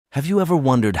Have you ever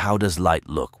wondered how does light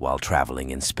look while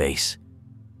traveling in space?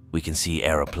 We can see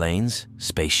airplanes,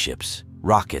 spaceships,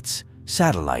 rockets,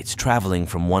 satellites traveling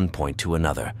from one point to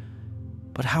another.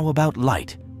 But how about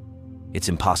light? It's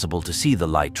impossible to see the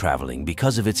light traveling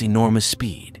because of its enormous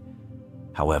speed.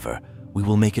 However, we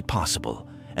will make it possible,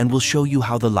 and we'll show you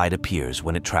how the light appears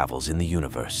when it travels in the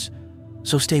universe.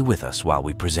 So stay with us while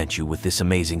we present you with this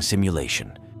amazing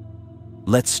simulation.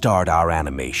 Let's start our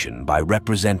animation by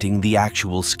representing the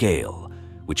actual scale,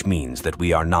 which means that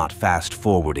we are not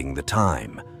fast-forwarding the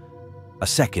time. A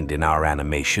second in our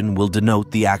animation will denote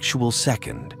the actual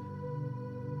second.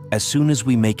 As soon as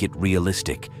we make it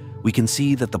realistic, we can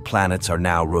see that the planets are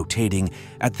now rotating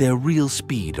at their real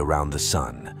speed around the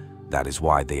sun. That is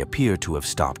why they appear to have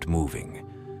stopped moving.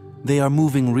 They are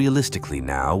moving realistically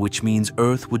now, which means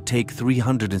Earth would take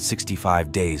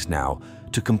 365 days now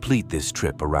to complete this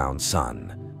trip around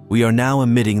Sun. We are now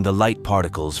emitting the light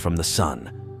particles from the Sun.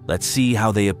 Let's see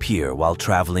how they appear while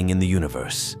traveling in the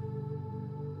universe.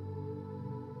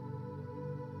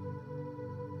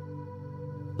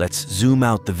 Let's zoom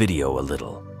out the video a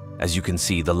little. As you can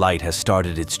see, the light has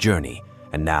started its journey,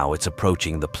 and now it's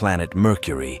approaching the planet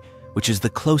Mercury, which is the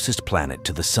closest planet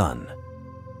to the Sun.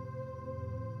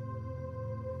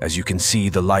 As you can see,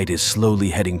 the light is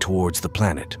slowly heading towards the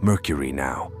planet Mercury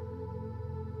now.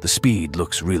 The speed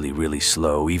looks really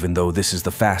slow, even though this is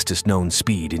the fastest known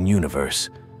speed in universe.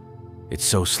 It's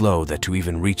so slow that to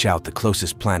even reach out the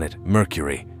closest planet,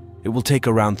 Mercury, it will take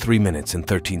around 3 minutes and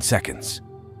 13 seconds.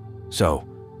 So,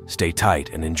 stay tight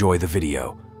and enjoy the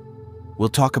video. We'll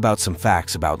talk about some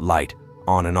facts about light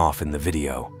on and off in the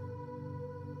video.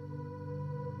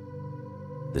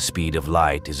 The speed of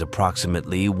light is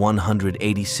approximately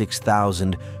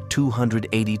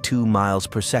 186,282 miles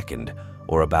per second,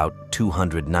 or about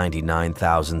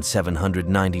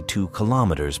 299,792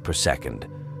 kilometers per second.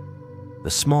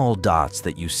 The small dots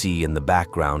that you see in the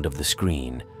background of the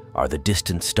screen are the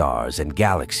distant stars and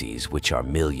galaxies which are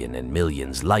millions and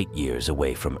millions light years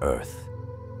away from Earth.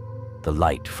 The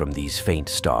light from these faint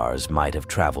stars might have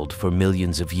traveled for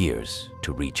millions of years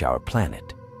to reach our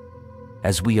planet.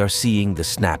 As we are seeing the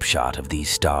snapshot of these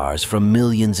stars from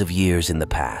millions of years in the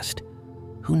past,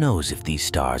 who knows if these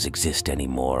stars exist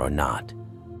anymore or not?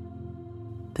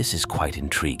 This is quite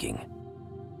intriguing.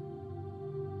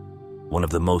 One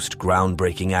of the most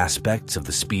groundbreaking aspects of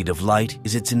the speed of light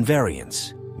is its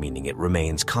invariance, meaning it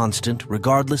remains constant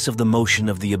regardless of the motion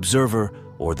of the observer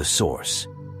or the source.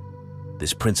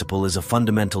 This principle is a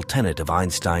fundamental tenet of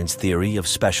Einstein's theory of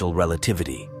special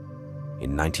relativity.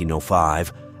 In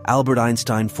 1905, Albert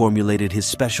Einstein formulated his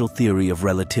special theory of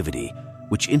relativity,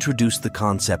 which introduced the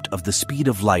concept of the speed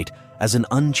of light as an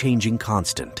unchanging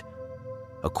constant.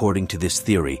 According to this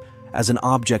theory, as an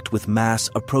object with mass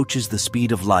approaches the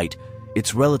speed of light,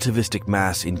 its relativistic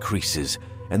mass increases,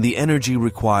 and the energy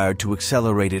required to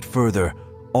accelerate it further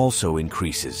also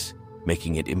increases,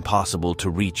 making it impossible to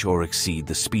reach or exceed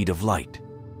the speed of light.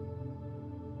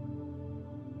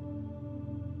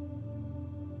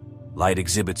 Light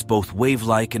exhibits both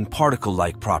wave-like and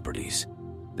particle-like properties.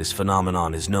 This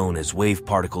phenomenon is known as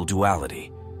wave-particle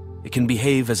duality. It can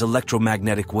behave as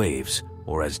electromagnetic waves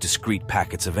or as discrete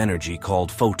packets of energy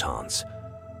called photons.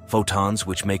 Photons,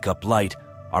 which make up light,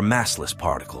 are massless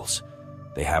particles.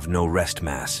 They have no rest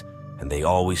mass, and they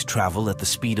always travel at the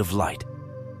speed of light.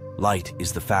 Light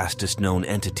is the fastest known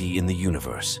entity in the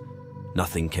universe.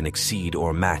 Nothing can exceed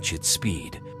or match its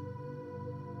speed.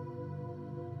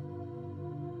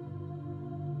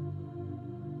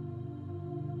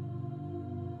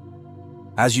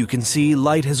 As you can see,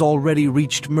 light has already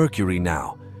reached Mercury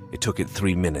now. It took it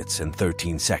 3 minutes and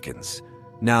 13 seconds.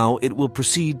 Now it will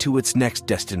proceed to its next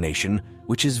destination,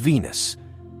 which is Venus.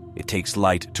 It takes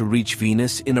light to reach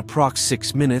Venus in approx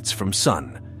 6 minutes from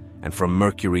Sun, and from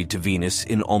Mercury to Venus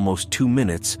in almost 2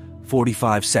 minutes,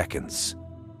 45 seconds.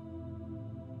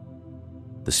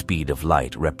 The speed of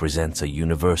light represents a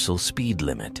universal speed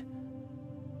limit.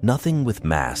 Nothing with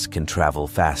mass can travel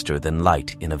faster than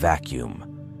light in a vacuum.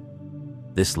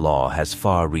 This law has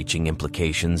far-reaching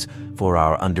implications for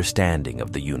our understanding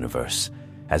of the universe,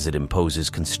 as it imposes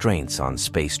constraints on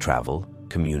space travel,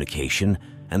 communication,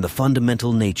 and the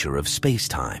fundamental nature of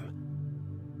space-time.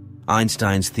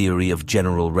 Einstein's theory of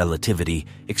general relativity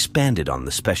expanded on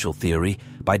the special theory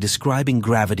by describing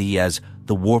gravity as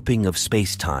the warping of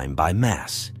space-time by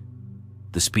mass.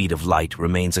 The speed of light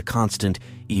remains a constant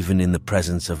even in the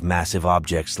presence of massive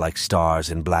objects like stars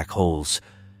and black holes.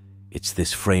 It's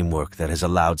this framework that has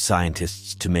allowed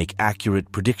scientists to make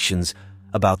accurate predictions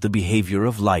about the behavior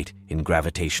of light in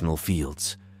gravitational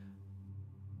fields.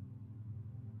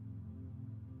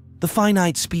 The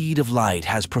finite speed of light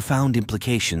has profound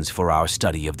implications for our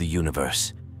study of the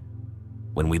universe.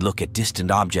 When we look at distant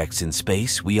objects in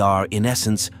space, we are, in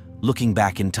essence, looking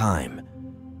back in time.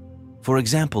 For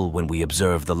example, when we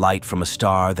observe the light from a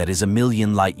star that is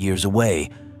 1,000,000 light-years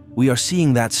away, we are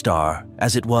seeing that star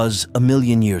as it was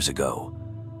 1,000,000 years ago.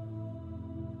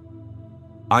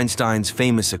 Einstein's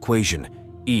famous equation,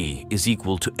 E is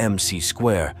equal to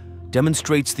mc²,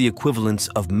 demonstrates the equivalence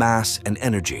of mass and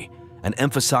energy and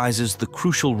emphasizes the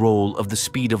crucial role of the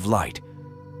speed of light.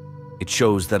 It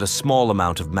shows that a small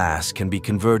amount of mass can be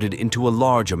converted into a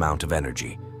large amount of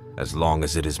energy, as long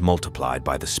as it is multiplied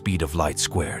by the speed of light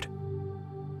squared.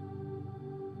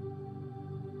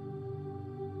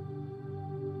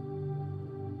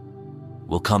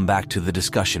 We'll come back to the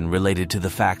discussion related to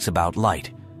the facts about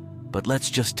light, but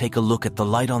let's just take a look at the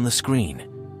light on the screen.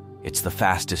 It's the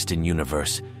fastest in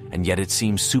universe, and yet it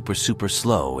seems super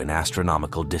slow in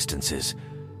astronomical distances.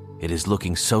 It is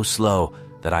looking so slow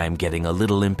that I am getting a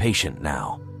little impatient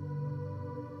now.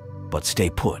 But stay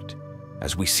put,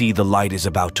 as we see the light is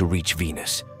about to reach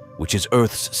Venus, which is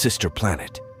Earth's sister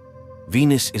planet.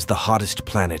 Venus is the hottest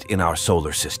planet in our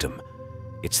solar system.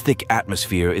 Its thick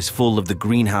atmosphere is full of the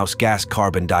greenhouse gas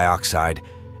carbon dioxide,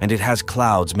 and it has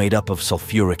clouds made up of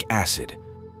sulfuric acid.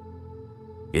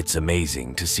 It's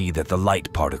amazing to see that the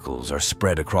light particles are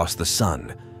spread across the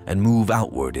sun and move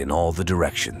outward in all the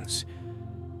directions.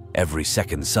 Every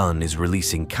second sun is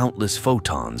releasing countless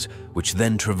photons, which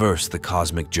then traverse the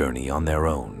cosmic journey on their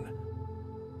own.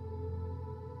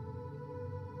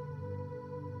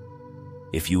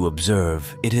 If you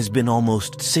observe, it has been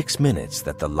almost 6 minutes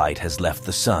that the light has left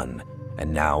the sun,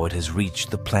 and now it has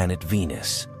reached the planet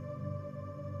Venus.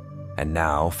 And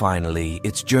now, finally,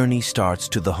 its journey starts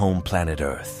to the home planet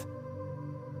Earth.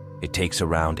 It takes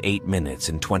around 8 minutes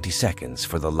and 20 seconds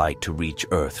for the light to reach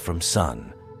Earth from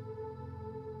sun.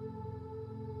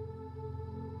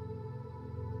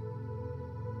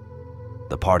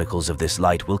 The particles of this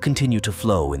light will continue to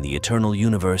flow in the eternal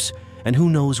universe, and who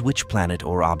knows which planet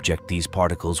or object these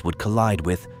particles would collide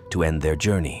with to end their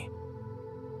journey.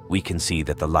 We can see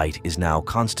that the light is now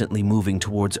constantly moving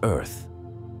towards Earth.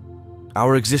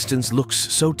 Our existence looks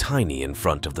so tiny in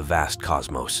front of the vast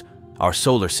cosmos. Our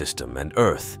solar system and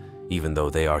Earth, even though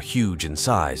they are huge in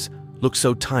size, look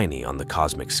so tiny on the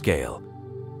cosmic scale.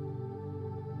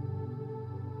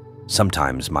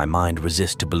 Sometimes my mind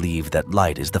resists to believe that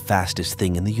light is the fastest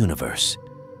thing in the universe.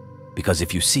 Because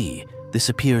if you see, this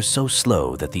appears so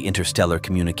slow that the interstellar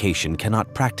communication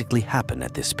cannot practically happen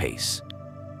at this pace.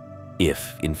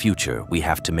 If, in future, we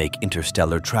have to make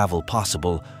interstellar travel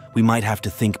possible, we might have to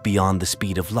think beyond the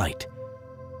speed of light.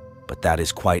 But that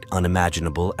is quite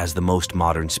unimaginable, as the most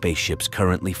modern spaceships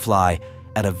currently fly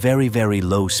at a very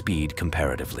low speed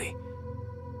comparatively.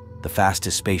 The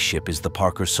fastest spaceship is the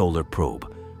Parker Solar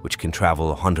Probe, which can travel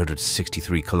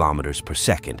 163 kilometers per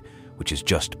second, which is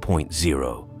just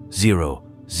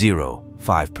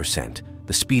 0.0005%,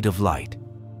 the speed of light.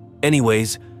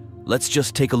 Anyways, let's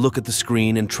just take a look at the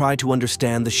screen and try to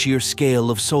understand the sheer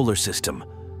scale of solar system.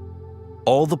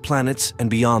 All the planets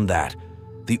and beyond that,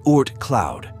 the Oort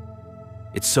cloud.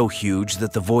 It's so huge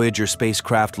that the Voyager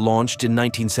spacecraft launched in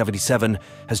 1977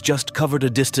 has just covered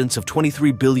a distance of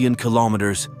 23 billion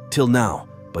kilometers till now,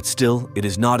 but still it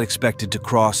is not expected to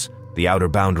cross the outer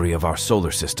boundary of our solar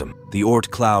system, the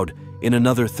Oort cloud, in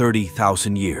another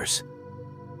 30,000 years.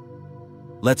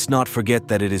 Let's not forget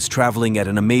that it is traveling at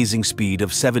an amazing speed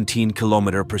of 17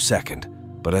 kilometers per second,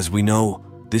 but as we know,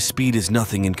 this speed is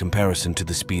nothing in comparison to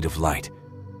the speed of light.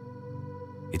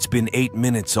 It's been 8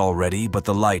 minutes already, but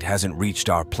the light hasn't reached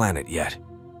our planet yet.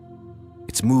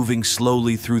 It's moving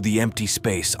slowly through the empty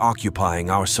space occupying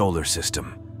our solar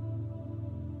system.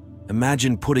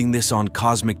 Imagine putting this on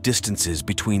cosmic distances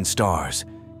between stars.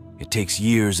 It takes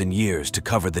years and years to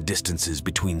cover the distances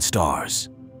between stars.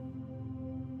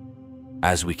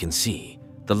 As we can see,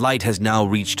 the light has now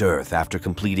reached Earth after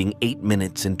completing 8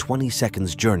 minutes and 20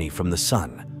 seconds journey from the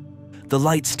sun. The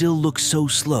light still looks so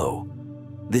slow.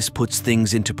 This puts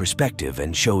things into perspective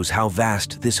and shows how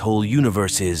vast this whole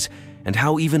universe is, and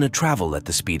how even a travel at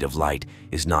the speed of light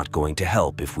is not going to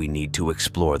help if we need to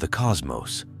explore the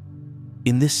cosmos.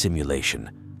 In this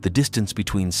simulation, the distance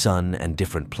between sun and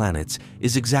different planets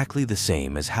is exactly the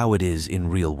same as how it is in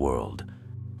real world.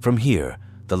 From here,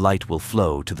 the light will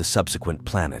flow to the subsequent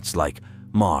planets like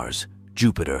Mars,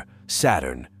 Jupiter,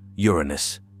 Saturn,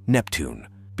 Uranus, Neptune.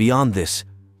 Beyond this,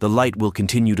 the light will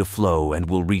continue to flow and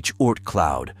will reach Oort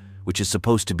cloud, which is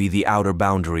supposed to be the outer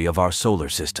boundary of our solar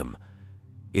system.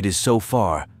 It is so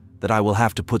far that I will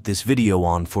have to put this video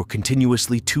on for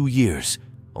continuously 2 years.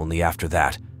 Only after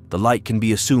that, the light can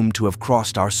be assumed to have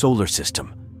crossed our solar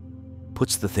system.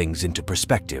 puts the things into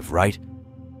perspective, right?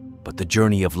 But the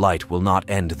journey of light will not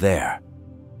end there.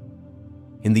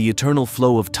 In the eternal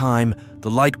flow of time, the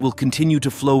light will continue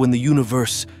to flow in the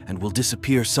universe and will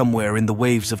disappear somewhere in the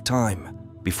waves of time.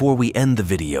 Before we end the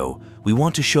video, we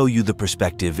want to show you the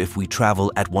perspective if we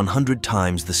travel at 100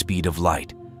 times the speed of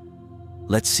light.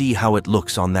 Let's see how it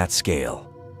looks on that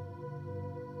scale.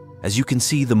 As you can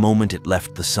see, the moment it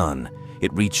left the sun,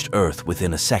 it reached Earth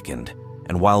within a second,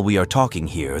 and while we are talking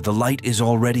here, the light is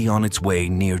already on its way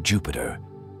near Jupiter.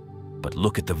 But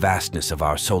look at the vastness of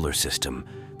our solar system,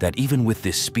 that even with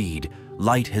this speed,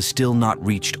 light has still not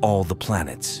reached all the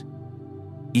planets.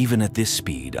 Even at this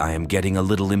speed, I am getting a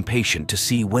little impatient to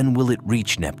see when will it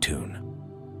reach Neptune.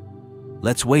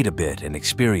 Let's wait a bit and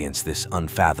experience this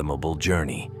unfathomable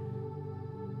journey.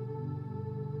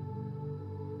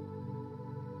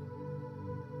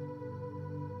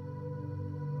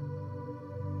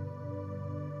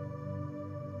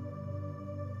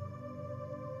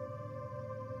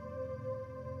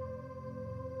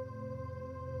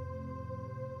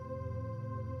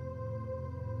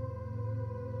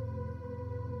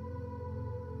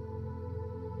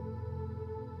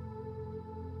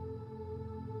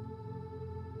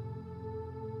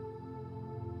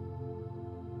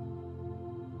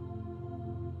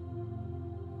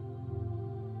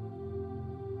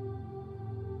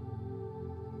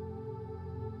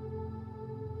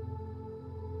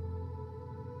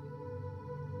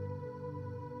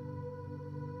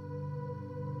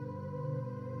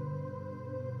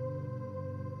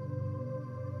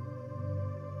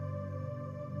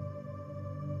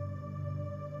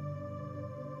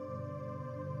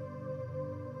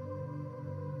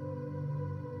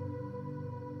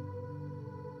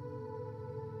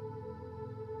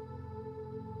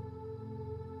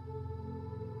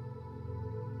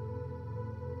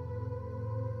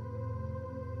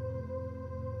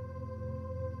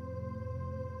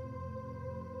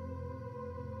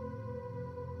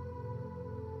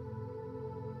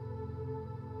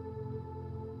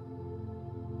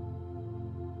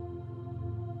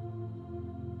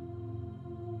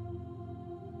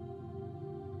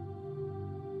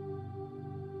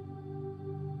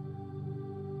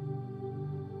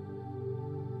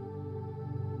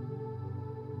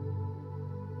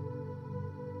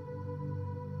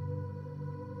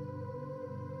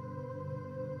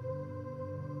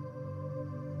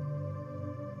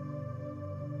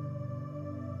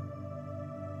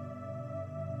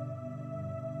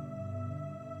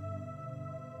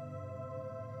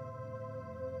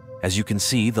 As you can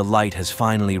see, the light has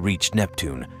finally reached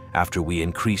Neptune after we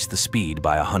increased the speed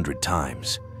by 100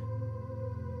 times.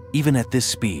 Even at this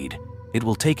speed, it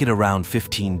will take it around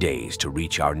 15 days to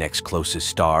reach our next closest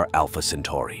star, Alpha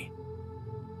Centauri.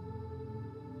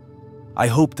 I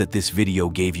hope that this video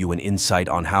gave you an insight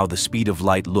on how the speed of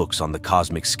light looks on the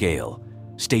cosmic scale.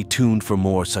 Stay tuned for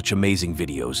more such amazing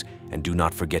videos, and do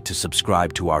not forget to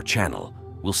subscribe to our channel.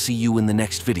 We'll see you in the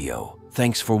next video.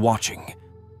 Thanks for watching.